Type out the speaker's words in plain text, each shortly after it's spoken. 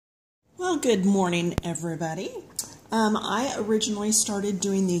Well, good morning, everybody. I originally started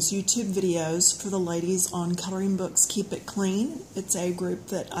doing these YouTube videos for the ladies on Coloring Books Keep It Clean. It's a group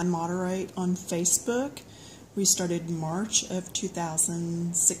that I moderate on Facebook. We started March of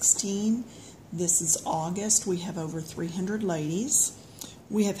 2016. This is August. We have over 300 ladies.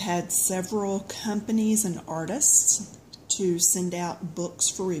 We have had several companies and artists to send out books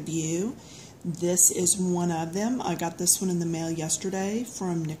for review. This is one of them. I got this one in the mail yesterday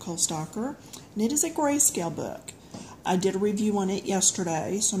from Nicole Stocker, and it is a grayscale book. I did a review on it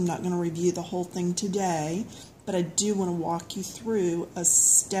yesterday, so I'm not going to review the whole thing today, but I do want to walk you through a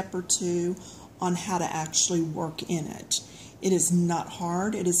step or two on how to actually work in it. It is not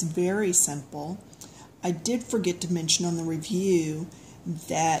hard. It is very simple. I did forget to mention on the review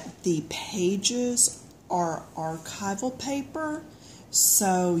that the pages are archival paper,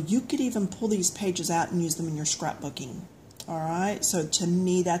 so you could even pull these pages out and use them in your scrapbooking. Alright, so to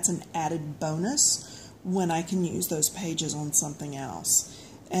me that's an added bonus when I can use those pages on something else.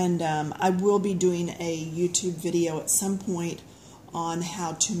 And I will be doing a YouTube video at some point on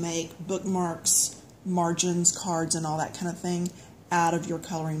how to make bookmarks, margins, cards, and all that kind of thing out of your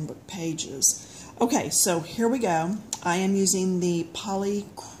coloring book pages. Okay, so here we go. I am using the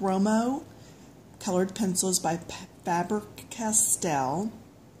Polychromo colored pencils by Faber-Castell,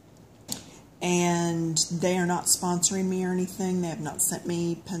 and they are not sponsoring me or anything. They have not sent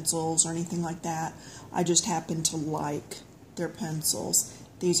me pencils or anything like that. I just happen to like their pencils.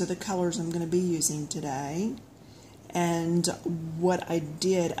 These are the colors I'm going to be using today. And what I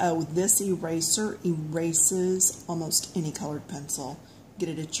did, this eraser erases almost any colored pencil. Get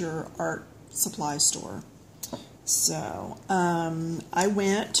it at your art supply store. So I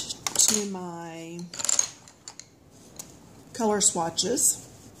went to my color swatches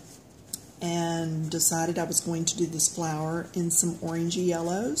and decided I was going to do this flower in some orangey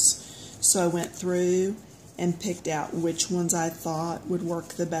yellows. So I went through and picked out which ones I thought would work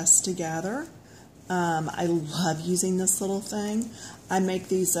the best together. I love using this little thing. I make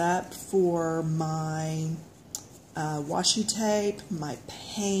these up for my washi tape, my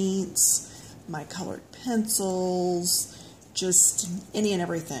paints, my colored pencils, just any and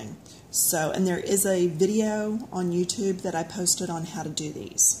everything. So, and there is a video on YouTube that I posted on how to do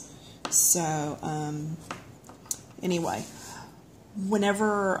these. So, anyway,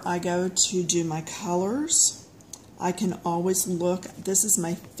 whenever I go to do my colors, I can always look. This is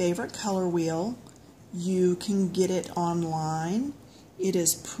my favorite color wheel. You can get it online. It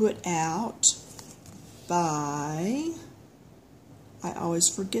is put out by, I always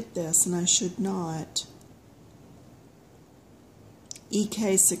forget this and I should not,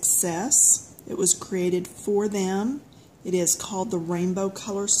 EK Success. It was created for them. It is called the Rainbow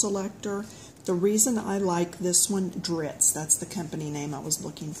Color Selector. The reason I like this one, Dritz, that's the company name I was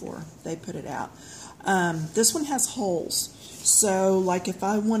looking for. They put it out. This one has holes. So like if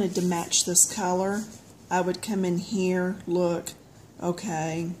I wanted to match this color, I would come in here, look,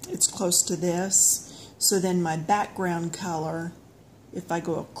 okay, it's close to this. So then my background color, if I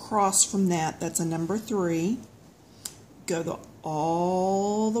go across from that, that's a number 3. Go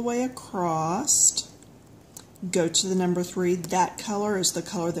all the way across, go to the number 3. That color is the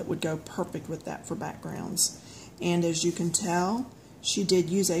color that would go perfect with that for backgrounds. And as you can tell, she did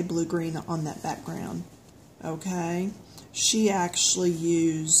use a blue-green on that background. Okay, she actually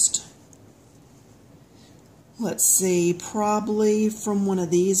used, let's see, probably from one of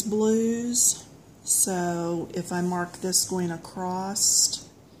these blues. So if I mark this going across,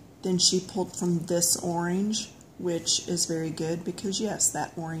 then she pulled from this orange, which is very good because yes,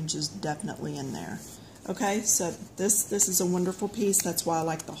 that orange is definitely in there. Okay, so this is a wonderful piece. That's why I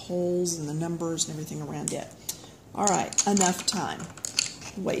like the holes and the numbers and everything around it. All right, enough time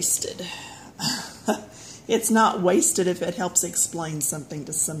wasted. It's not wasted if it helps explain something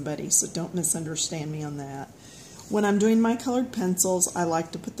to somebody, so don't misunderstand me on that. When I'm doing my colored pencils, I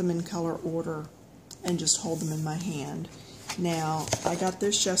like to put them in color order and just hold them in my hand. Now, I got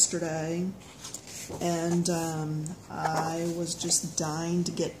this yesterday, and I was just dying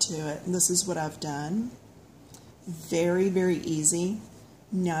to get to it. And this is what I've done. Very, very easy.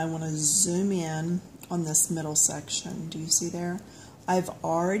 Now I want to zoom in on this middle section. Do you see there? I've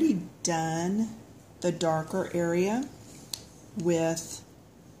already done the darker area with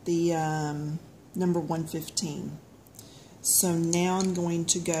the number 115. So now I'm going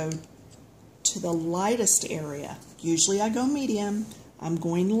to go to the lightest area. Usually I go medium. I'm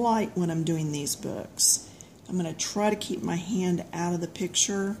going light when I'm doing these books. I'm going to try to keep my hand out of the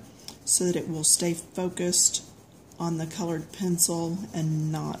picture so that it will stay focused on the colored pencil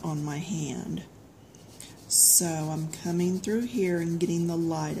and not on my hand. So I'm coming through here and getting the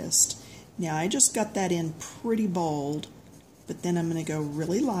lightest. Now I just got that in pretty bold, but then I'm going to go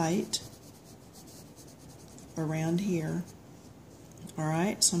really light around here.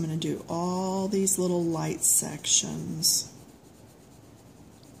 Alright, so I'm going to do all these little light sections.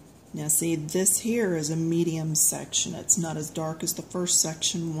 Now see, this here is a medium section. It's not as dark as the first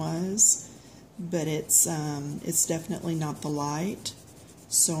section was, but it's definitely not the light.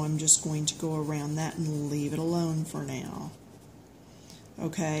 So I'm just going to go around that and leave it alone for now.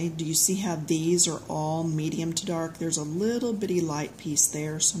 Okay, do you see how these are all medium to dark? There's a little bitty light piece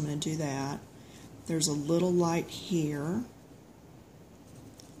there, so I'm going to do that. There's a little light here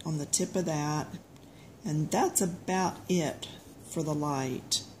on the tip of that, and that's about it for the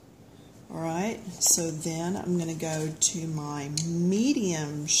light. Alright, so then I'm going to go to my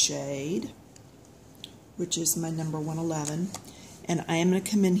medium shade, which is my number 111, and I am going to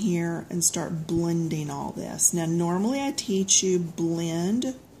come in here and start blending all this. Now normally I teach you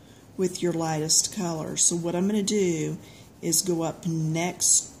blend with your lightest color, so what I'm going to do is go up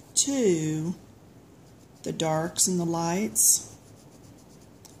next to the darks and the lights,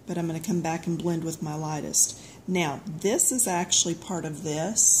 but I'm going to come back and blend with my lightest. Now this is actually part of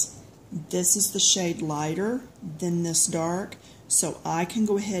this. This is the shade lighter than this dark, so I can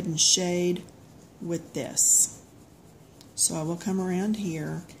go ahead and shade with this. So I will come around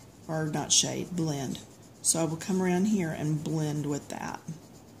here, or not shade, blend. So I will come around here and blend with that.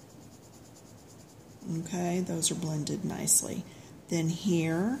 Okay, those are blended nicely. Then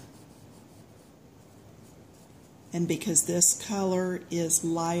here, and because this color is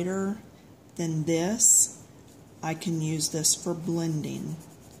lighter than this, I can use this for blending.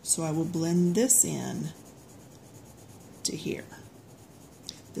 So I will blend this in to here.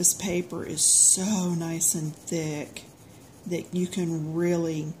 This paper is so nice and thick that you can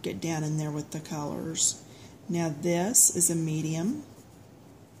really get down in there with the colors. Now this is a medium,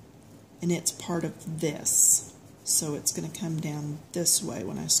 and it's part of this. So it's going to come down this way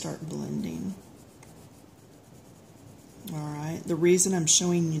when I start blending. Alright, the reason I'm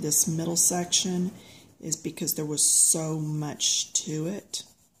showing you this middle section is because there was so much to it.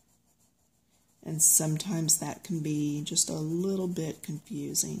 And sometimes that can be just a little bit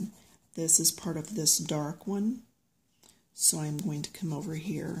confusing. This is part of this dark one, so I'm going to come over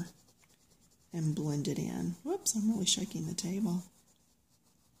here and blend it in. Whoops, I'm really shaking the table.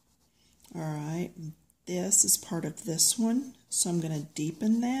 Alright, this is part of this one, so I'm going to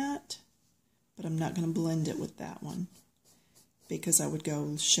deepen that, but I'm not going to blend it with that one because I would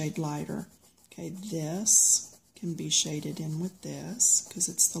go shade lighter. Okay, this can be shaded in with this because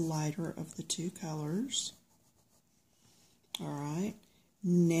it's the lighter of the two colors. Alright,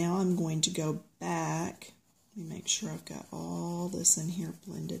 now I'm going to go back. Let me make sure I've got all this in here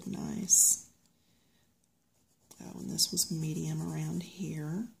blended nice. Oh, and this was medium around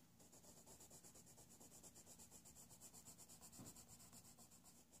here.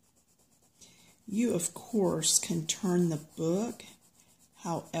 You, of course, can turn the book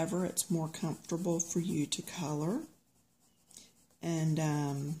however it's more comfortable for you to color. And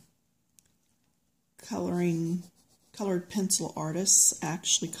colored pencil artists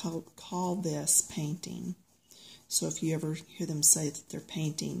actually call this painting. So if you ever hear them say that they're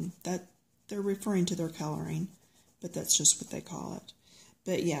painting, that they're referring to their coloring, but that's just what they call it.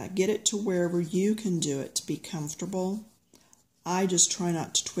 But yeah, get it to wherever you can do it to be comfortable. I just try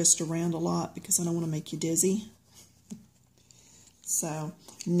not to twist around a lot because I don't want to make you dizzy. So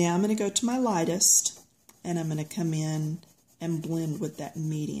now I'm going to go to my lightest, and I'm going to come in and blend with that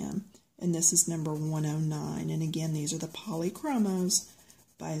medium. And this is number 109. And again, these are the Polychromos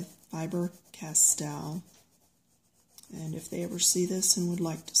by Faber-Castell. And if they ever see this and would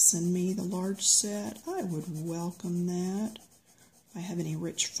like to send me the large set, I would welcome that. If I have any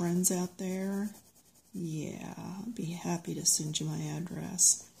rich friends out there, yeah, I'd be happy to send you my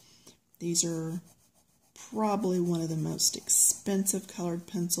address. These are probably one of the most expensive colored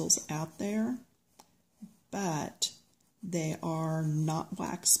pencils out there, but they are not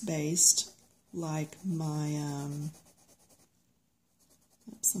wax-based like my,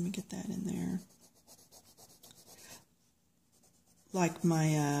 oops, let me get that in there. Like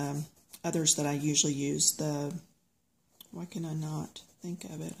my others that I usually use, why can I not think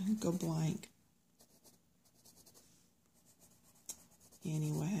of it? I can go blank.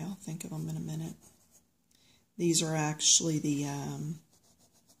 Anyway, I'll think of them in a minute. These are actually the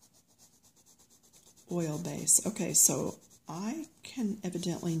oil base. Okay, so I can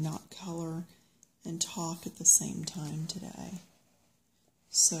evidently not color and talk at the same time today.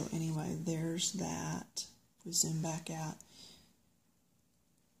 So anyway, there's that. We zoom back out.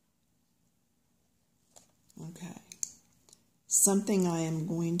 Okay.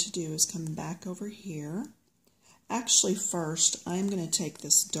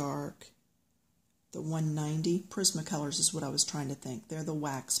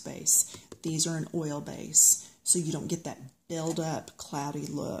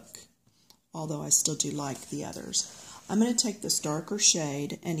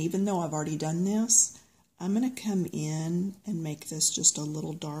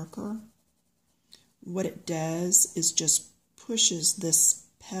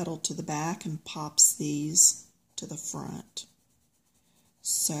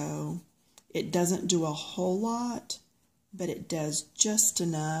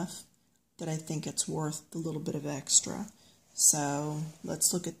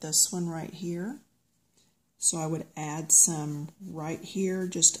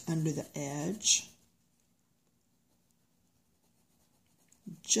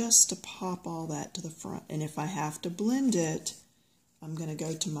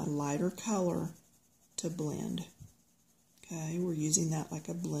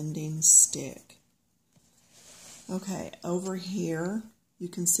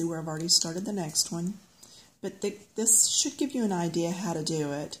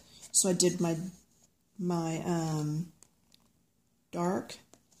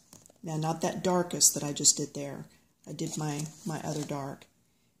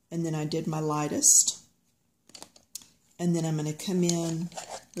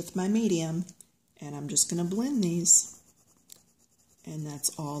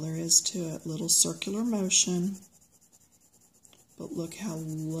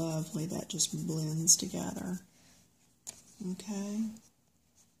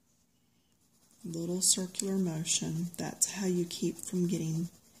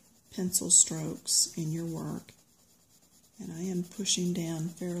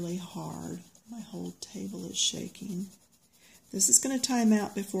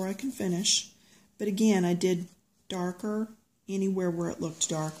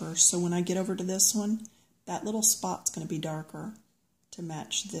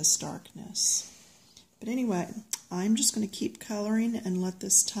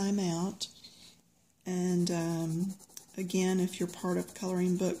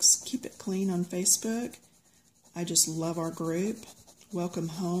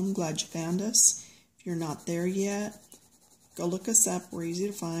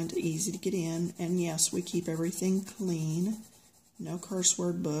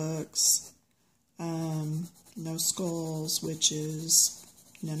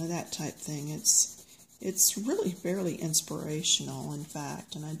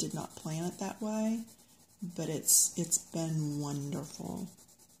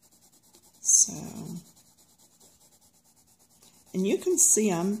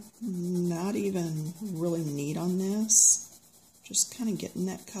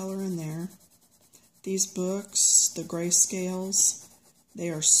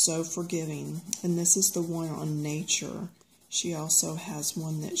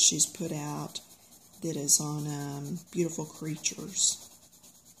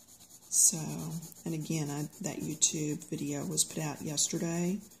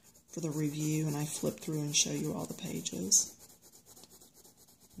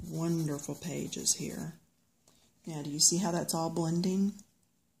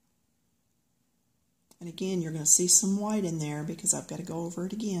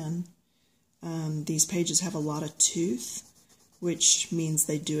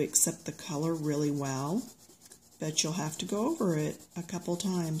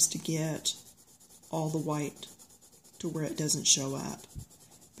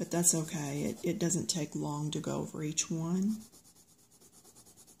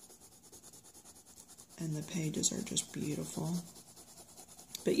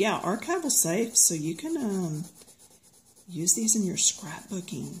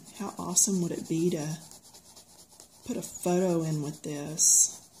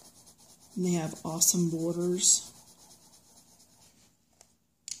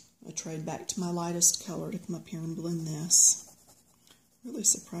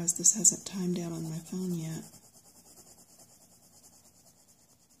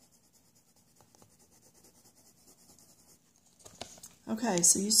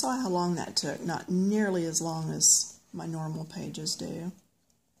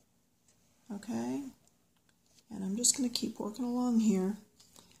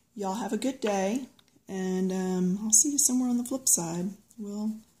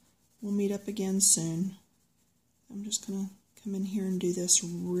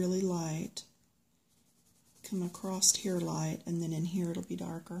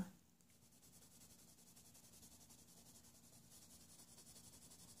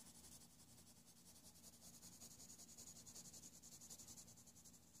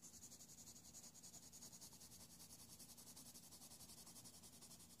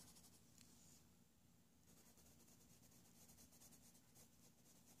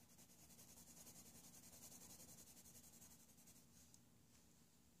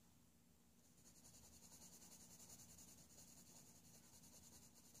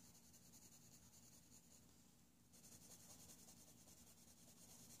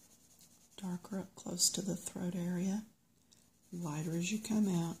 darker up close to the throat area, lighter as you come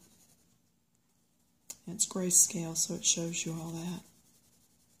out. And it's grayscale, so it shows you all that.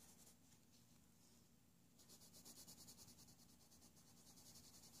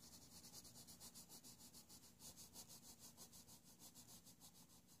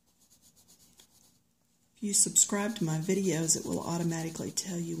 If you subscribe to my videos, it will automatically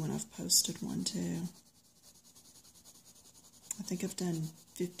tell you when I've posted one too. I think I've done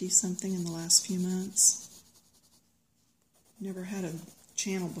 50-something in the last few months. Never had a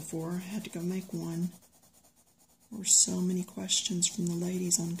channel before. I had to go make one. There were so many questions from the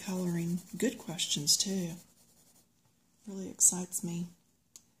ladies on coloring. Good questions too. Really excites me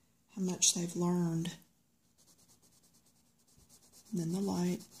how much they've learned. And then the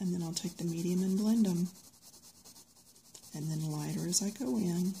light, and then I'll take the medium and blend them. And then lighter as I go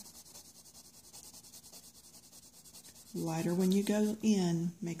in. Lighter when you go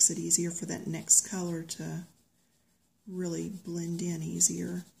in makes it easier for that next color to really blend in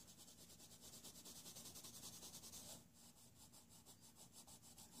easier.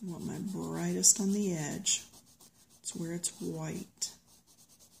 I want my brightest on the edge. It's where it's white.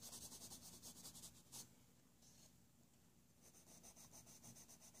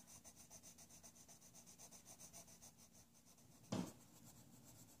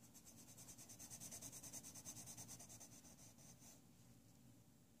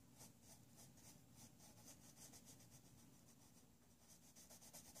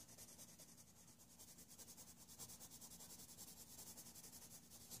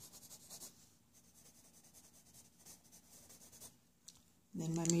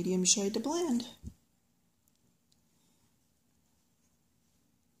 Then my medium shade to blend.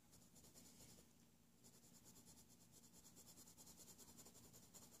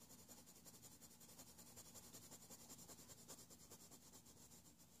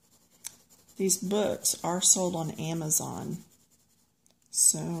 These books are sold on Amazon,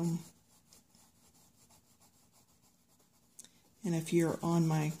 so, and if you're on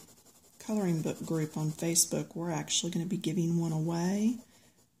my coloring book group on Facebook, we're actually going to be giving one away,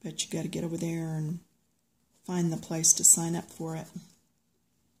 but you got to get over there and find the place to sign up for it.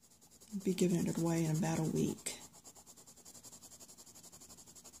 I'll be giving it away in about a week.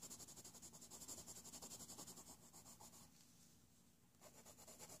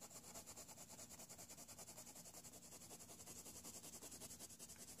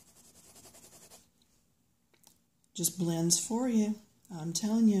 Just blends for you, I'm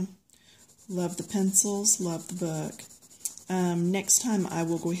telling you. Love the pencils, love the book. Next time I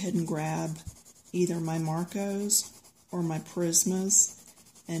will go ahead and grab either my Marcos or my Prismas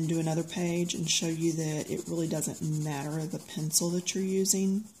and do another page and show you that it really doesn't matter the pencil that you're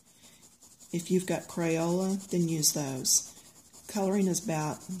using. If you've got Crayola, then use those. Coloring is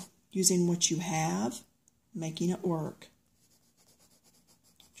about using what you have, making it work.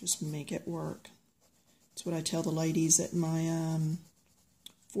 Just make it work. That's what I tell the ladies at my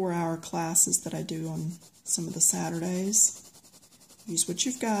 4-hour classes that I do on some of the Saturdays. Use what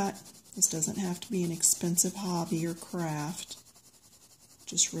you've got. This doesn't have to be an expensive hobby or craft.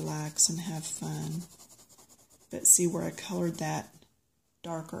 Just relax and have fun. But see where I colored that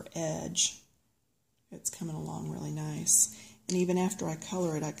darker edge? It's coming along really nice. And even after I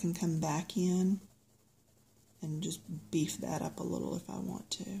color it, I can come back in and just beef that up a little if I want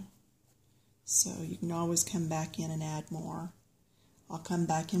to. So you can always come back in and add more. I'll come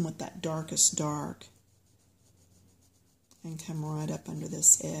back in with that darkest dark and come right up under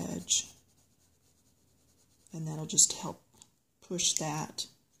this edge. And that'll just help push that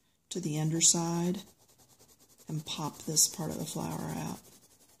to the underside and pop this part of the flower out.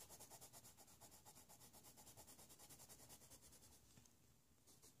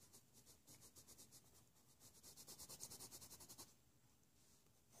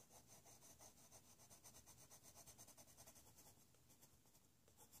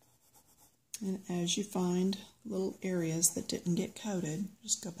 And as you find little areas that didn't get coated,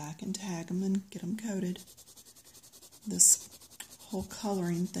 just go back and tag them and get them coated. This whole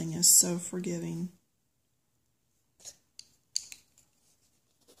coloring thing is so forgiving.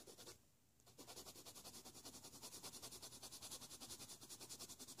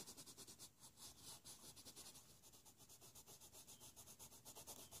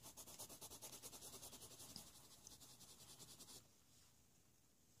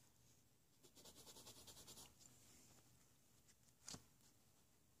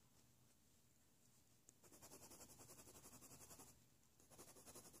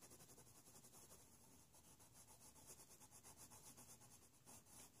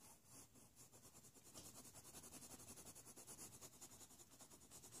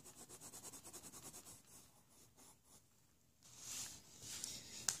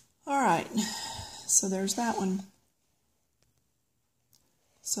 Alright, so there's that one.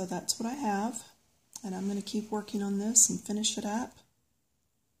 So that's what I have, and I'm going to keep working on this and finish it up.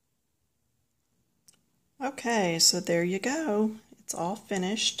 Okay, so there you go. It's all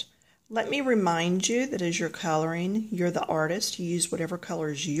finished. Let me remind you that as you're coloring, you're the artist. You use whatever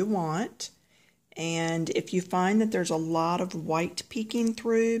colors you want. And if you find that there's a lot of white peeking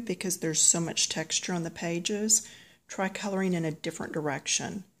through because there's so much texture on the pages, try coloring in a different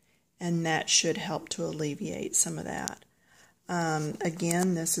direction. And that should help to alleviate some of that.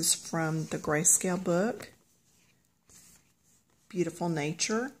 Again, this is from the Grayscale book, Beautiful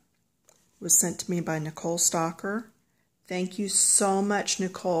Nature. It was sent to me by Nicole Stalker. Thank you so much,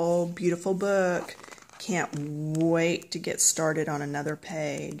 Nicole. Beautiful book. Can't wait to get started on another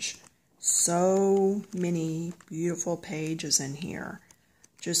page. So many beautiful pages in here.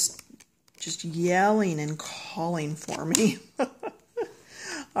 Just yelling and calling for me.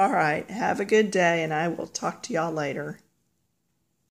 All right, have a good day, and I will talk to y'all later.